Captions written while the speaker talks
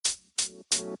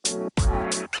What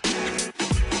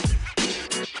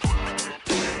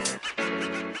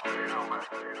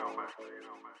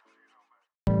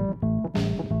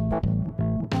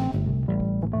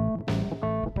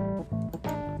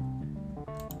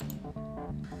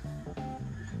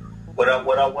up,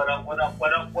 what up, what up, what up,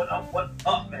 what up, what up, what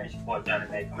up, man? It's your boy Johnny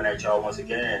May coming at y'all once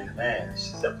again. Man,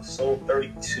 this is episode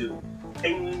 32.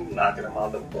 Ping, knocking them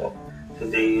out the ball.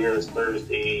 Today is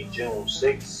Thursday, June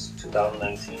 6,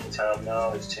 2019. Time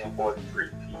now is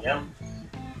 10:43 p.m.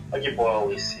 Like your boy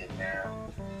always said, man,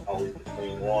 always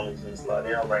between New Orleans and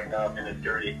Slidell. Right now, I'm in a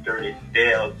dirty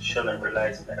Dale, chilling,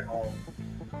 relaxing at home.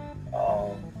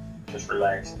 Just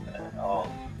relaxing, man.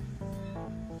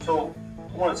 So,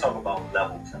 I want to talk about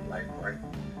levels in life, right?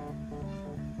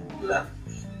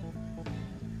 Levels.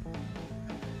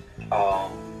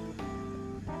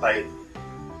 Like,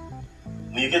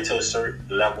 when you get to a certain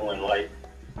level in life,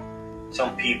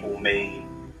 some people may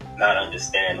not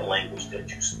understand the language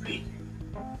that you speak.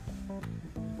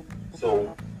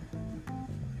 So,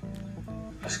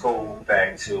 let's go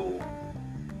back to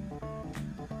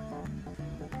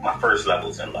my first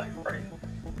levels in life, right?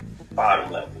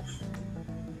 Bottom levels.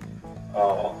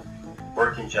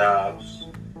 Working jobs,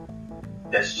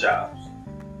 desk jobs.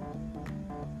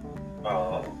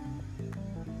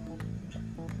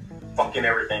 Fucking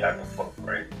everything I can fuck,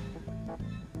 right?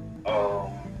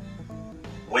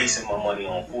 Wasting my money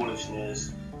on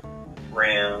foolishness,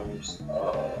 Rams,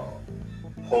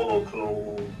 polo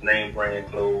clothes, name brand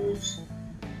clothes,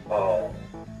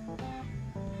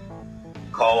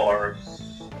 cars,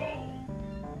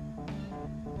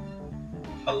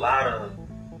 a lot of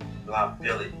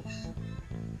liabilities,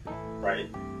 right?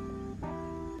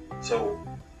 So,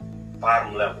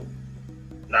 bottom level,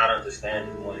 not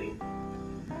understanding money.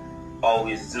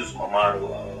 Always, this is my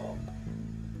motto,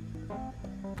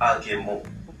 I'll get more.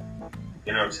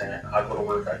 You know what I'm saying? I go to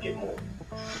work, I get more.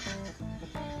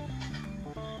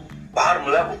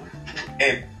 Bottom level.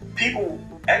 And people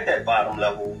at that bottom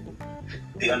level,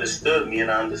 they understood me and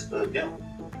I understood them.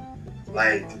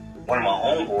 Like, one of my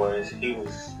homeboys, he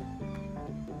was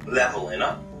leveling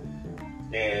up.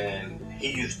 And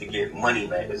he used to get money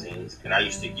magazines, and I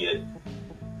used to get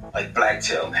like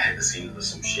Blacktail magazines or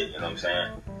some shit, you know what I'm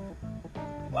saying?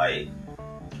 Like,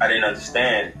 I didn't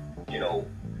understand,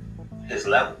 his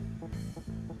level.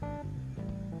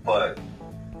 But,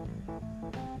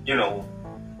 we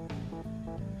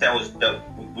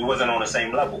wasn't on the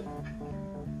same level.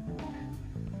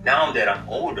 Now that I'm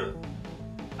older,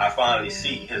 I finally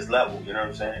see his level, you know what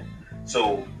I'm saying?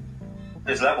 So,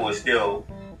 his level is still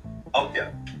up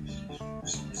there.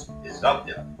 It's up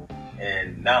there.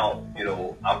 And now,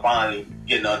 I'm finally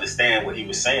getting to understand what he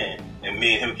was saying, and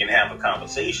me and him can have a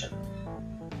conversation.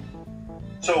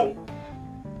 So,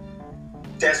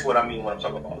 that's what I mean when I'm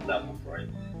talking about levels, right?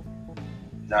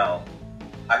 Now,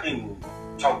 I can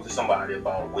talk to somebody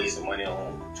about wasting money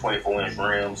on 24-inch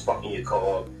rims, fucking your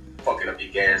car, fucking up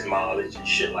your gas mileage and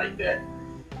shit like that.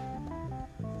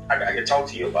 I can talk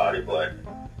to you about it, but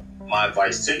my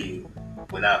advice to you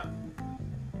would not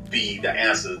be the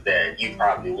answer that you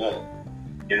probably want.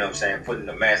 You know what I'm saying? Putting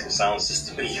a massive sound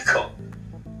system in your car.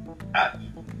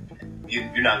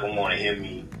 You're not going to want to hear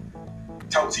me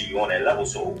talk to you on that level,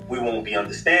 so we won't be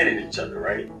understanding each other,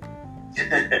 right?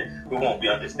 We won't be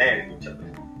understanding each other.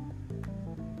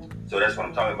 So that's what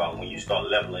I'm talking about. When you start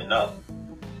leveling up,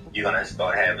 you're going to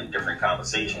start having different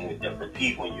conversations with different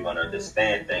people, and you're going to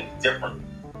understand things differently.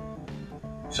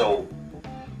 So,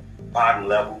 bottom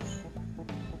levels,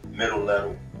 middle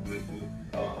levels,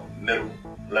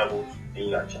 and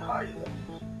you got your higher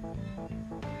levels.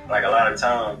 Like, a lot of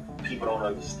times, people don't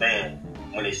understand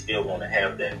when they still want to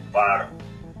have that bottom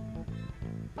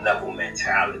level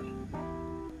mentality.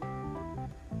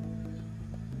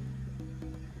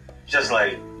 Just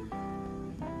like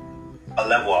a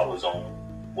level I was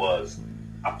on was,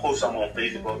 I post something on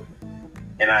Facebook,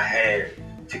 and I had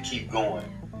to keep going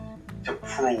to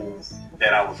prove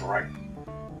that I was right.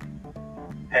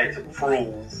 Had to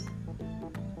prove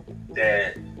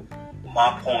that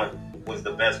my point was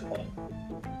the best point.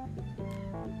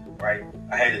 Right?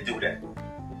 I had to do that.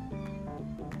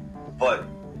 But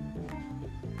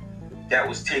that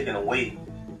was taken away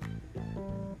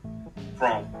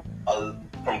from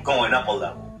going up a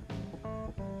level.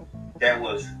 That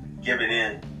was given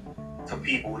in to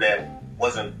people that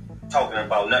wasn't talking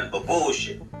about nothing but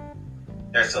bullshit.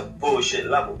 That's a bullshit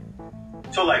level.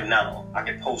 So like now, I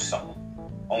can post something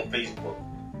on Facebook.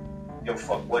 Give a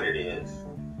fuck what it is.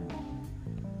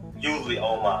 Usually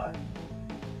online.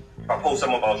 If I post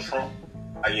something about Trump,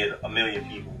 I get 1 million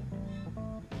people.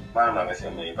 I'm not gonna say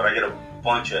 1 million, but I get a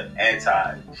bunch of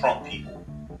anti-Trump people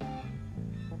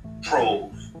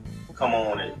trolls come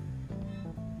on and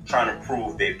trying to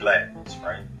prove their blackness,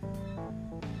 right?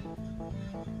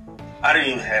 I didn't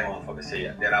even have motherfuckers say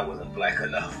that I wasn't black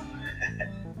enough,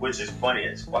 which is funny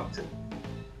as fuck to me.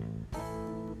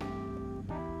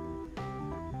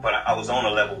 But I was on a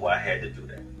level where I had to do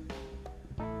that.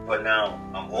 But now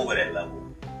I'm over that level,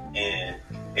 and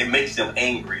it makes them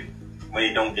angry when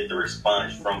they don't get the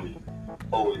response from me.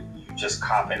 Oh, you just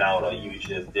copping out, or you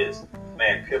just this.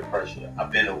 Man, peer pressure.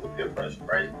 I've been over peer pressure,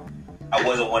 right? I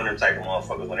wasn't one of them type of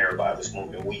motherfuckers when everybody was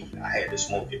smoking weed. I had to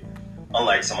smoke it.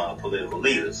 Unlike some of our political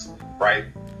leaders, right?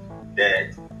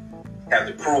 That have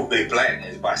to prove their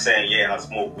blackness by saying, yeah, I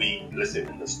smoke weed, listen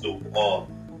in the stoop. Or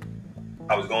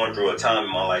I was going through a time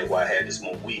in my life where I had to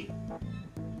smoke weed.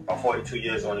 For 42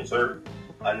 years on this earth,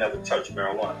 I never touched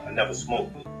marijuana. I never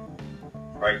smoked it,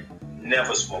 right?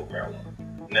 Never smoked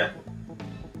marijuana. Never.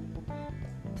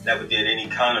 Never did any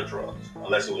kind of drugs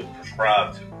unless it was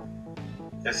prescribed to.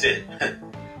 That's it.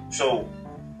 So,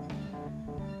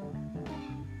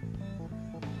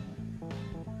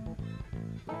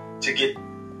 to get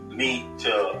me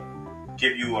to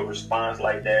give you a response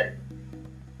like that,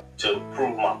 to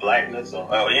prove my blackness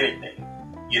or anything,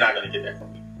 you're not going to get that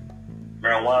from me.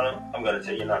 Marijuana, I'm going to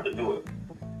tell you not to do it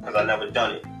because I never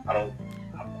done it. I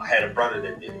had a brother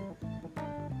that did it.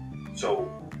 So,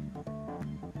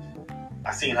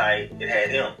 I seen how it had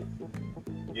him.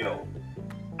 You know,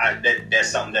 that's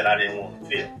something that I didn't want to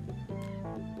feel.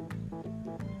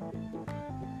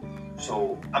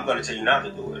 So I'm going to tell you not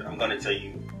to do it. I'm going to tell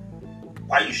you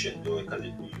why you shouldn't do it. Because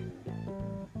if you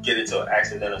get into an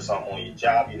accident or something on your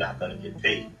job, you're not going to get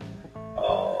paid.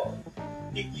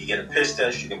 You get a piss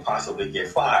test, you can possibly get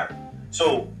fired.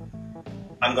 So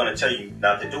I'm going to tell you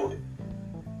not to do it.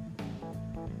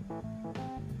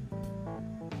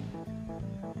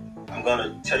 I'm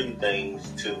going to tell you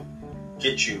things to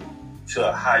get you to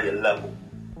a higher level,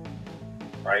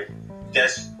 right?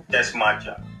 That's my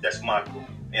job. That's my goal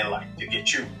in life, to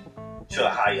get you to a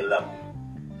higher level.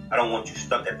 I don't want you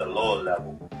stuck at the lower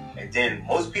level. And then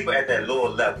most people at that lower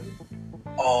level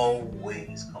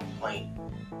always complain.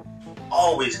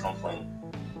 Always complain.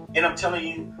 And I'm telling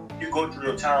you, you go through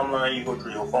your timeline, you go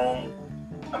through your phone,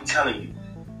 I'm telling you,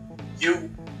 you're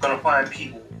going to find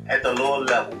people at the lower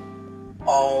level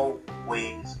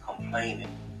always complaining.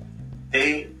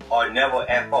 They are never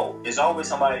at fault. It's always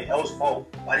somebody else's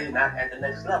fault why they're not at the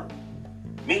next level.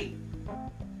 Me.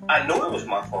 I knew it was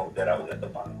my fault that I was at the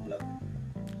bottom level.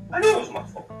 I knew it was my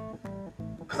fault.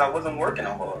 Because I wasn't working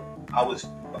hard. I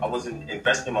wasn't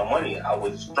investing my money. I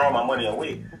was throwing my money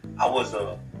away. I was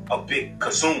a big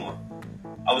consumer.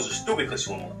 I was a stupid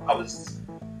consumer. I was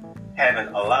having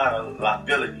a lot of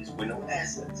liabilities with no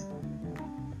assets.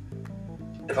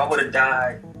 If I would have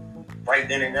died right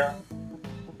then and there,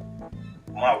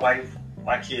 my wife,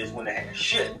 my kids wouldn't have had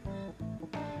shit.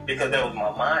 Because that was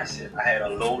my mindset. I had a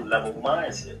low-level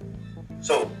mindset.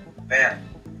 So, bam.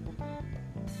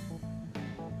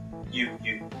 You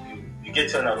get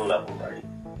to another level, right?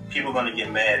 People are going to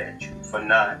get mad at you for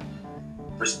not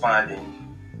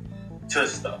responding to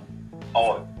stuff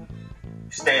or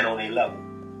staying on their level.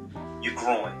 You're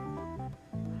growing.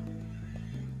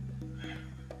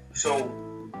 So,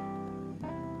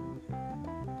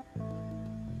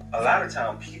 a lot of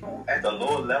times people at the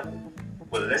lower level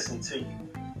will listen to you,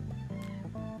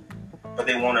 but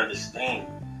they won't understand.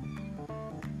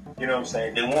 You know what I'm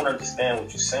saying? They won't understand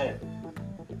what you're saying.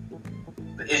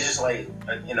 It's just like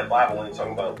in the Bible when you're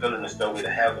talking about building the stairway to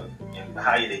heaven, and the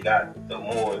higher they got, the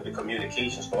more the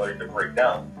communication started to break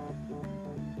down.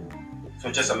 So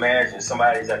just imagine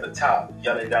somebody's at the top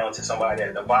yelling down to somebody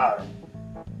at the bottom,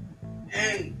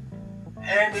 hey,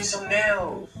 hand me some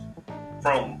nails.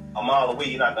 From a mile away,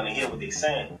 you're not going to hear what they're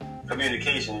saying.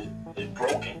 Communication is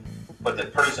broken. But the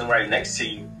person right next to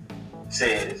you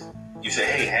says, you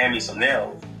say, hey, hand me some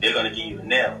nails. They're going to give you the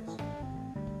nails.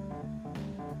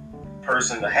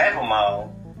 Person a half a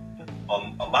mile,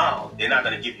 they're not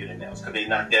going to give you the nails because they're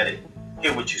not there to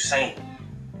hear what you're saying.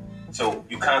 So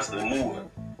you're constantly moving.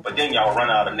 But then y'all run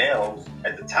out of nails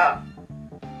at the top.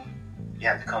 You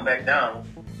have to come back down.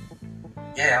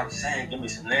 Yeah, I was saying, give me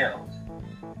some nails.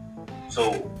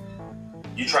 So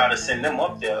you try to send them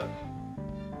up there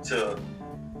to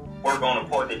work on the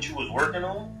part that you was working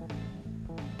on.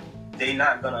 They're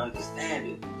not going to understand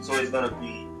it. So it's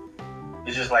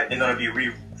just like they're going to be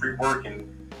reworking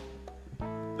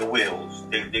the wheels.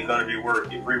 They're going to be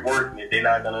reworking it. They're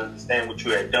not going to understand what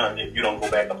you had done if you don't go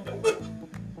back up the wheel.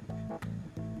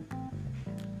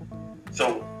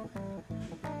 So,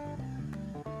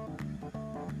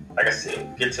 like I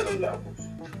said, get to the levels.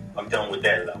 I'm done with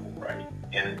that level, right?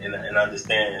 And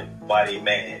understand why they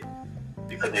mad.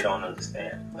 because they don't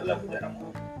understand the level that I'm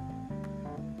on.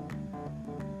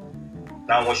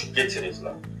 Now, once you get to this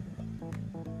level,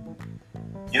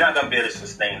 you're not going to be able to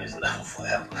sustain this level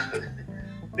forever.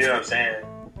 You know what I'm saying?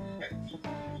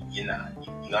 You're not.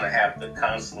 You're going to have to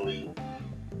constantly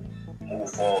move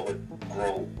forward,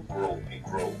 grow, and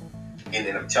grow. And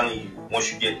then I'm telling you,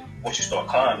 once you start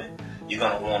climbing, you're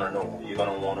going to want to know more. You're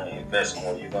going to want to invest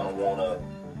more. You're going to want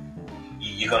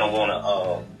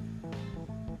to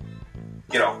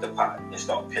get off the pot and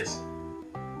start pissing.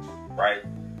 Right?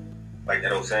 Like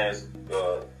that old saying,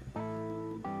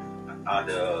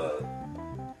 either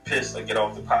piss or get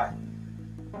off the pot.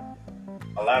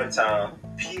 A lot of time,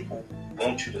 people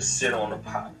want you to sit on the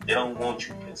pot. They don't want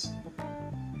you pissing.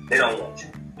 They don't want you.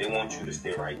 They want you to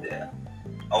stay right there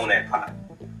on that pot.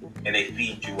 And they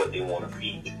feed you what they want to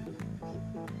feed you.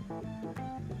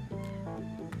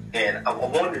 And I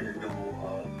wanted to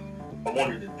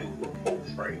do a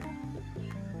post, right?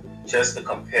 Just to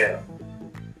compare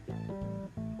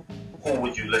who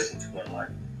would you listen to in life,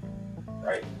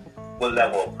 right? What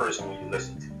level of person would you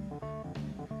listen to?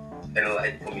 And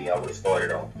like for me, I would have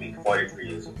started off being 43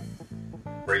 years old,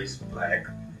 race, black,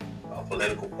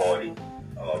 political party,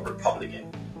 Republican,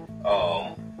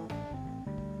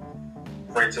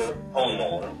 renter,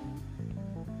 homeowner,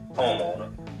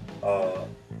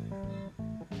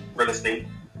 real estate,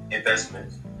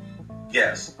 investments,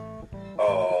 yes,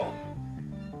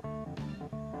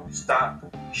 stock,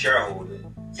 shareholder,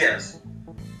 yes,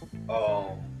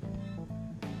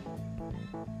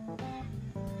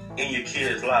 in your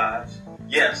kids' lives,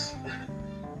 yes,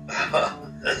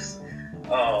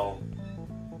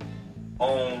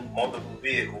 own multiple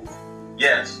vehicles,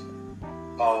 yes,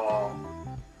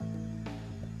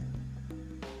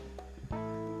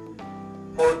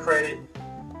 poor credit,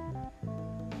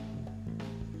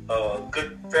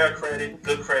 good, fair credit,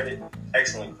 good credit,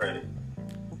 excellent credit.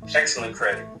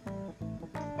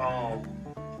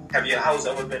 Have your house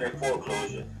ever been in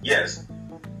foreclosure? Yes.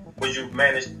 Did you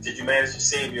manage to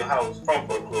save your house from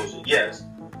foreclosure? Yes.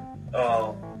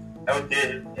 Ever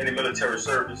did any military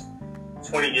service?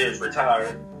 20 years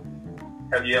retired.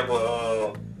 Have you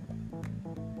ever?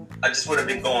 I just would have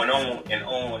been going on and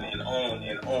on and on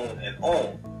and on and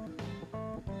on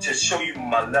to show you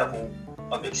my level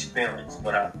of experience,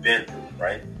 what I've been through,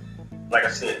 right? Like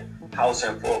I said, house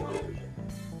in foreclosure,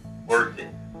 worked it,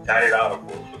 got it out of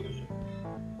foreclosure.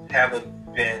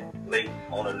 Haven't been late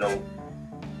on a note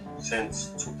since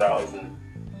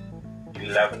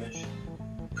 2011ish,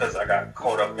 because I got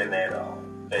caught up in that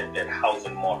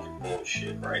housing market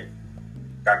bullshit, right?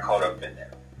 Got caught up in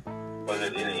that. Was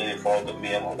it any fault of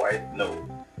me and my wife? No.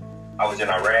 I was in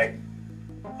Iraq.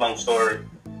 Long story.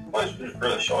 Well, it's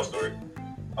really a short story.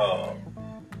 I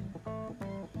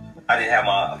didn't have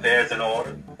my affairs in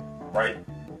order, right?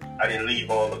 I didn't leave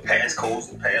all the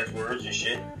passcodes and passwords and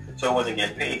shit, so I wasn't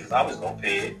getting paid because I was gonna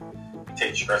pay it,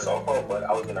 take stress off of. But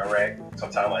I was in Iraq.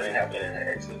 Sometimes I didn't have internet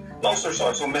access. Long story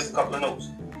short, so I missed a couple of notes,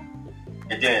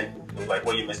 and then it was like,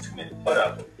 well, you missed 2 minutes.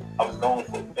 Whatever. I was gone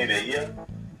for maybe a year.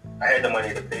 I had the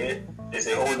money to pay it. They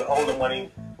say, hold the money,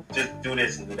 just do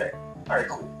this and do that. All right,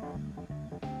 cool.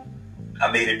 I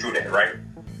made it through that, right?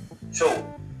 So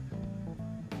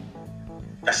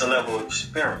that's a level of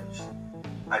experience.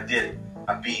 I did it.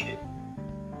 I beat it,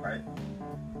 right?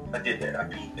 I did that. I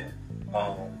beat that.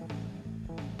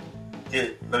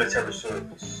 Did military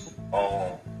service.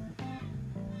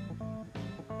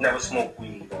 Never smoked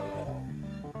weed.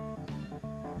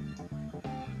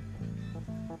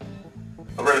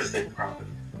 A real estate property.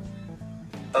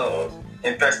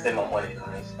 Investing my money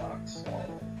in stocks.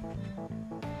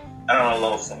 I don't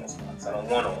love selling stocks. I don't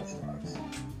want to own stocks.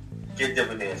 Get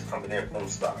dividends coming in from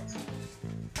stocks.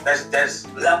 That's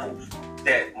levels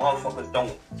that motherfuckers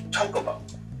don't talk about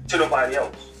to nobody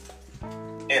else.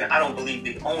 And I don't believe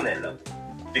they own that level.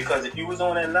 Because if you was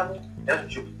on that level, that's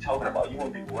what you'd be talking about. You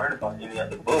wouldn't be worried about any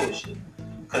other bullshit.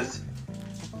 Because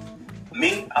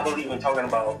me, I believe in talking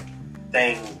about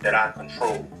things that I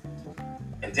control.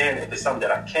 And then if it's something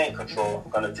that I can't control,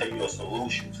 I'm going to tell you a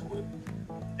solution to it.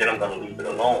 Then I'm going to leave it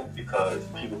alone because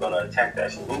people are going to attack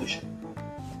that solution.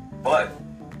 But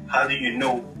how do you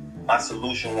know my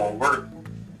solution won't work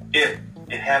if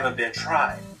it haven't been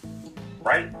tried,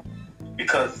 right?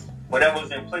 Because whatever's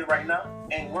in play right now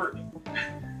ain't working.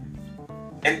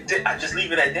 And I just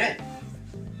leave it at that.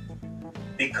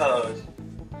 Because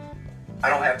I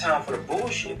don't have time for the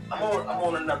bullshit. I'm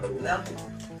on another level.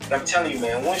 And I'm telling you,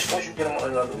 man, once you get on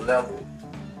another level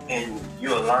and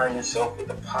you align yourself with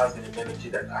the positive energy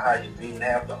that the higher being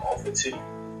have to offer to you,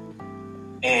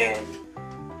 and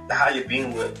the higher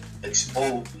being will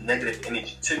expose negative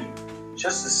energy to you,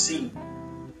 just to see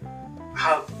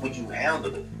how would you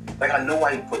handle it? Like, I know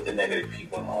why you put the negative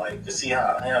people in my life. To see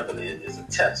how I handle it is a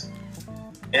test.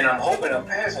 And I'm hoping I'm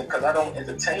passing because I don't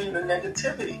entertain the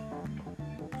negativity.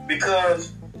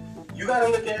 Because you got to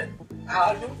look at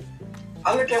how I do.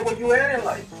 I look at where you at in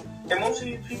life. And most of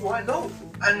these people I know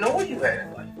where you at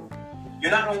in life.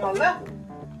 You're not on my level.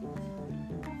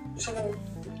 So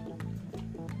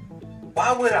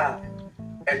why would I,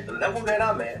 at the level that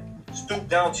I'm at, stoop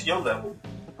down to your level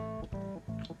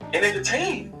and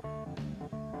entertain you?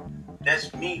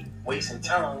 That's me wasting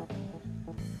time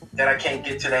that I can't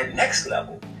get to that next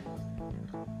level.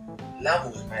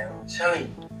 Levels, man. I'm telling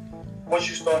you. Once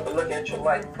you start to look at your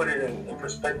life, put it in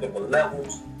perspective of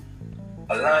levels,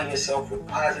 align yourself with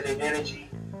positive energy.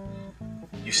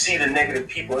 You see the negative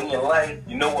people in your life,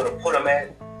 you know where to put them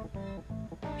at.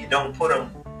 You don't put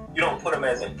them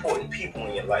as important people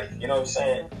in your life. You know what I'm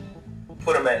saying?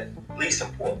 Put them as least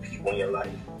important people in your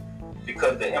life.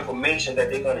 Because the information that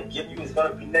they're going to give you is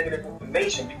going to be negative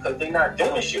information because they're not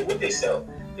doing shit with themselves.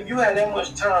 If you had that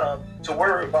much time to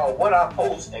worry about what I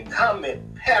post and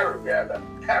comment paragraph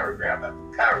after paragraph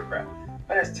after paragraph, man,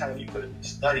 that's time you could have been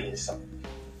studying something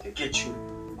to get you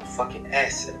a fucking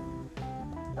asset,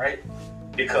 right?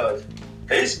 Because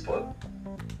Facebook,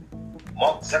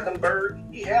 Mark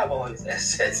Zuckerberg, he have all his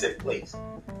assets in place.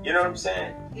 You know what I'm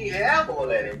saying? He have all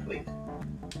that in place.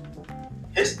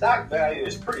 His stock value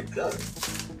is pretty good.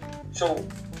 So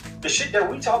the shit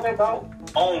that we talking about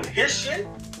on his shit,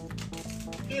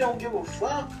 he don't give a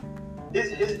fuck.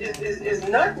 It's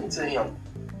nothing to him.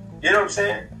 You know what I'm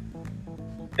saying?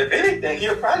 If anything,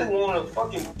 he'll probably want to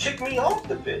fucking kick me off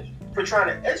the bitch for trying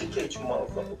to educate you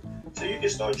motherfuckers. So you can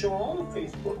start your own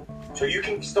Facebook. So you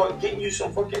can start getting you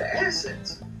some fucking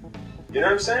assets. You know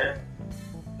what I'm saying?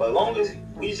 But as long as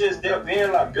we just there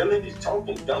being liabilities,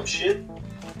 talking dumb shit,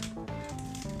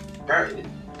 right,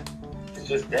 it's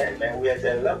just that, man. We at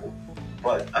that level.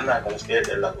 But I'm not going to stay at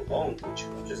that level long with you.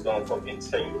 I'm just going to fucking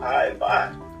tell you hi and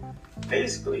bye,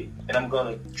 basically. And I'm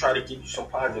going to try to give you some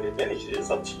positive energy. It's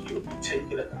up to you if you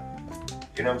take it or not.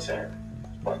 You know what I'm saying?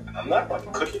 But I'm not about to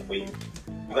cook it for you.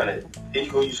 I'm going to, here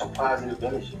you go, use some positive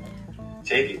energy.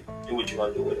 Take it. Do what you're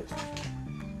going to do with it.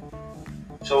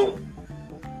 So,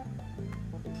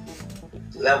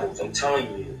 levels, I'm telling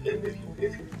you,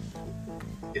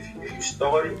 if you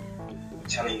start it, I'm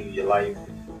telling you, your life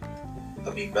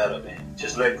will be better, man.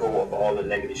 Just let go of all the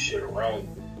negative shit around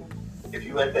you. If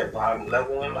you at that bottom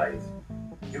level in life,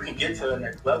 you can get to the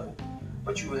next level,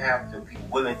 but you have to be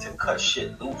willing to cut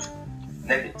shit loose,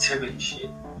 negativity shit,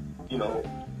 you know.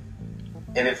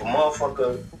 And if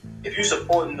you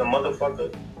supporting the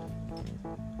motherfucker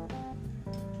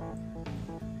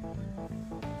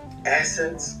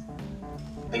assets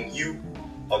and you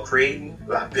are creating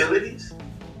liabilities,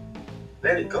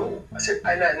 let it go. I said,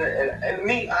 and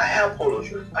me, I have polo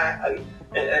shirts.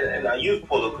 And I use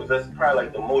polo because that's probably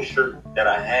like the most shirt that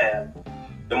I have,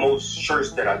 the most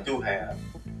shirts that I do have.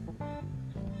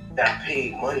 That I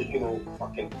paid money, you know,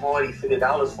 fucking $40,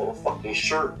 $50 for a fucking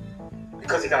shirt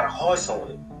because it got a horse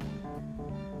on it.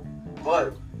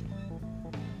 But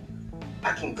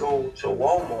I can go to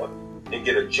Walmart and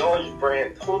get a George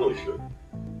brand polo shirt,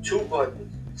 2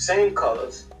 buttons, same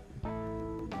colors,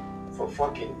 for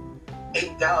fucking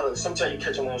 $8. Sometimes you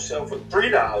catch them on sale for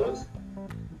 $3.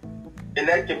 And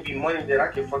that can be money that I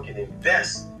can fucking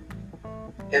invest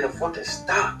in a fucking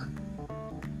stock.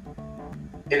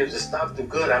 And if the stock do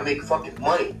good, I make fucking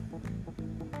money.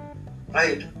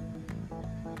 Like,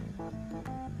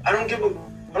 I don't give a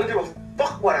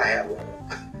fuck what I have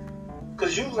on.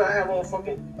 Cause usually I have on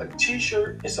fucking a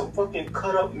t-shirt and some fucking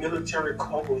cut up military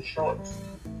cargo shorts.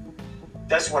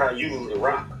 That's what I usually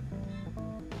rock.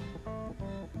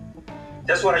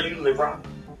 That's what I usually rock.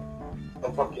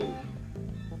 A fucking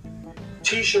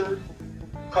t-shirt,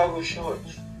 cargo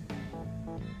shorts.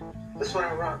 That's what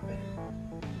I rock, man.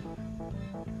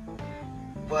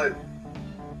 But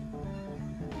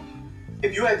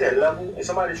if you at that level and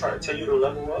somebody trying to tell you to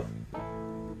level up,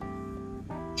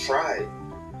 try it.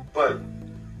 But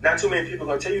not too many people are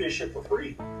gonna tell you this shit for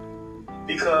free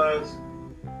because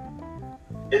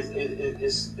it's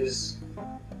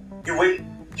you wait.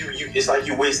 It's like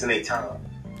you're wasting their time.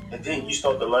 And then you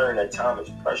start to learn that time is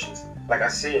precious. Like I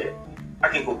said, I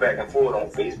can go back and forth on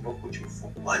Facebook with you for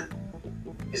what?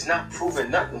 It's not proving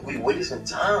nothing. We wasting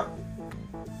time.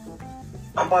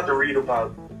 I'm about to read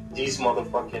about these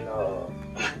motherfucking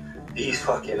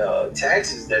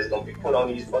taxes that's gonna be put on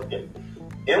these fucking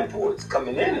imports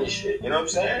coming in and shit. You know what I'm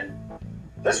saying?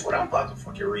 That's what I'm about to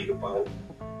fucking read about.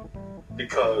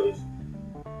 Because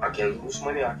I can lose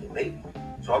money, I can make money.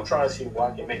 So I'm trying to see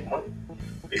where I can make money.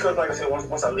 Because like I said,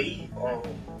 once I leave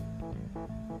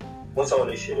once all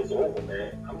this shit is over,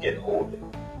 man, I'm getting older.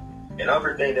 And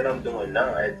everything that I'm doing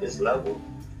now at this level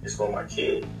is for my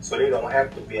kids. So they don't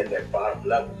have to be at that bottom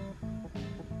level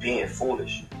being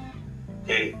foolish.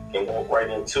 They can walk right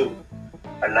into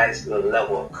a nice little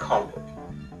level of comfort.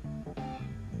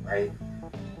 Right?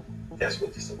 That's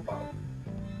what it's about.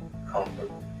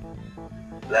 Comfort.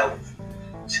 Levels.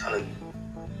 I'm telling you.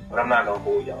 But I'm not going to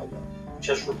hold y'all up.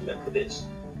 Just remember this.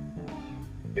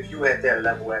 If you at that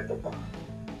level at the bottom,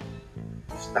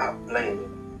 stop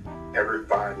blaming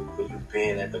everybody for you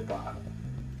being at the bottom.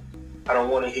 I don't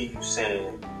want to hear you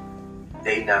saying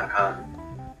they not hiring.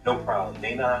 No problem.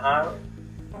 They not hiring.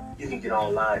 You can get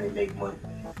online and make money.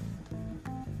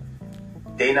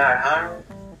 They not hiring.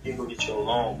 You can go get your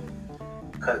lawn,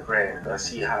 cut grass. I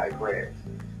see high grass.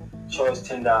 Charge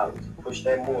 $10. Push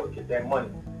that more. Get that money.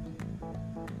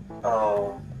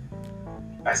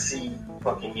 I see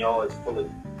fucking yards full of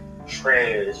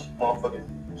trash. Motherfuckers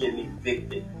getting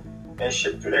evicted. And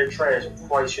shit through that trash. I'm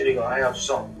quite sure they're gonna have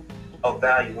something of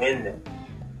value in them.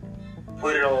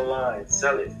 Put it online,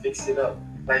 sell it, fix it up.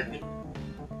 Like me.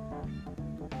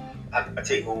 I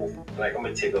take old, like I'm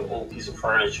gonna take an old piece of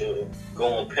furniture, go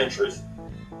on Pinterest.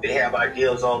 They have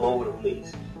ideas all over the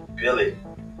place. Build it.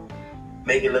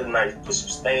 Make it look nice. Put some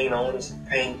stain on it, some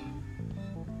paint.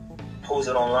 Post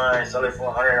it online, sell it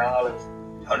for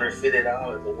 $100,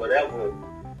 $150 or whatever.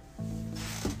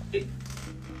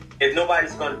 If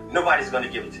nobody's gonna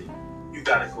give it to you. You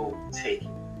gotta go take it.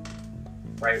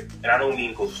 Right? And I don't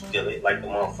mean go steal it like the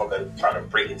motherfucker try to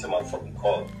break into my fucking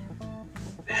car.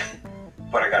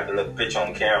 But I got the little bitch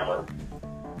on camera.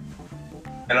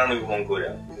 And I don't even want to go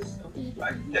there. Because,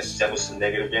 like, that was some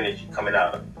negative energy coming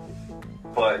out of it.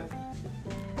 But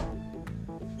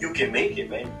you can make it,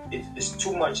 man. It's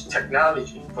too much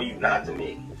technology for you not to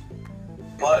make it.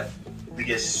 But we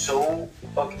get so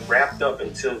fucking wrapped up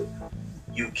until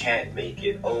you can't make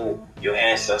it. Oh, your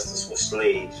ancestors were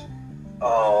slaves.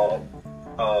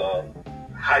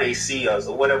 How they see us,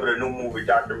 or whatever the new movie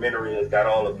documentary has got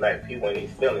all the black people and they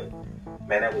feeling.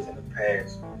 Man, that was in the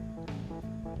past.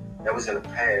 That was in the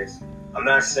past. I'm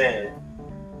not saying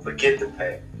forget the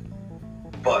past,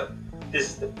 but this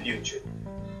is the future.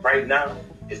 Right now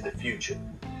is the future.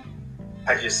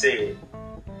 I just said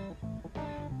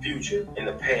future in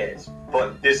the past,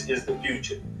 but this is the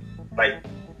future. Like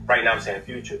right now I'm saying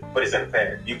future, but it's in the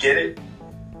past. You get it?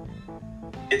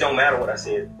 It don't matter what I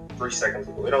said 3 seconds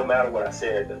ago. It don't matter what I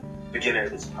said at the beginning of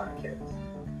this podcast.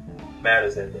 It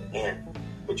matters at the end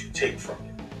what you take from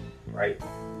it, right?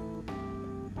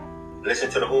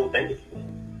 Listen to the whole thing if you want.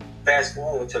 Fast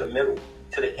forward to the middle,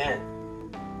 to the end.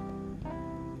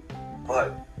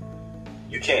 But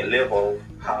you can't live off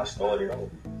how I started off.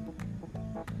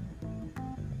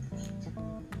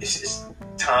 It's just,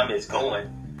 time is going.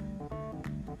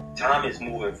 Time is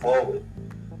moving forward.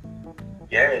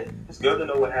 Yeah, it's good to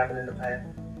know what happened in the past.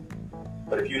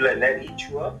 But if you let that eat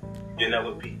you up, you'll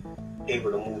never be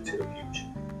able to move to the future.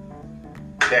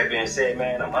 That being said,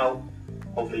 man, I'm out.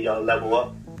 Hopefully y'all level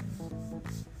up.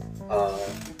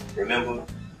 Remember,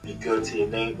 be good to your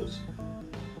neighbors.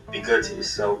 Be good to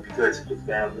yourself. Be good to your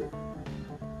family.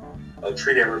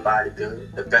 Treat everybody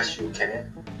good, the best you can.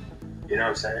 You know what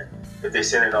I'm saying? If they're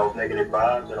sending off negative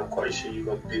vibes, then I'm quite sure you're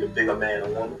going to be the bigger man or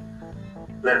woman.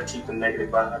 Let them keep the negative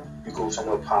vibes. You go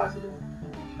somewhere positive.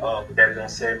 With that being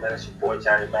said, man, it's your boy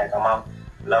Johnny Mac. I'm out.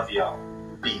 Love y'all.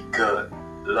 Be good.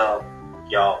 Love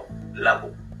y'all.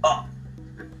 Level up.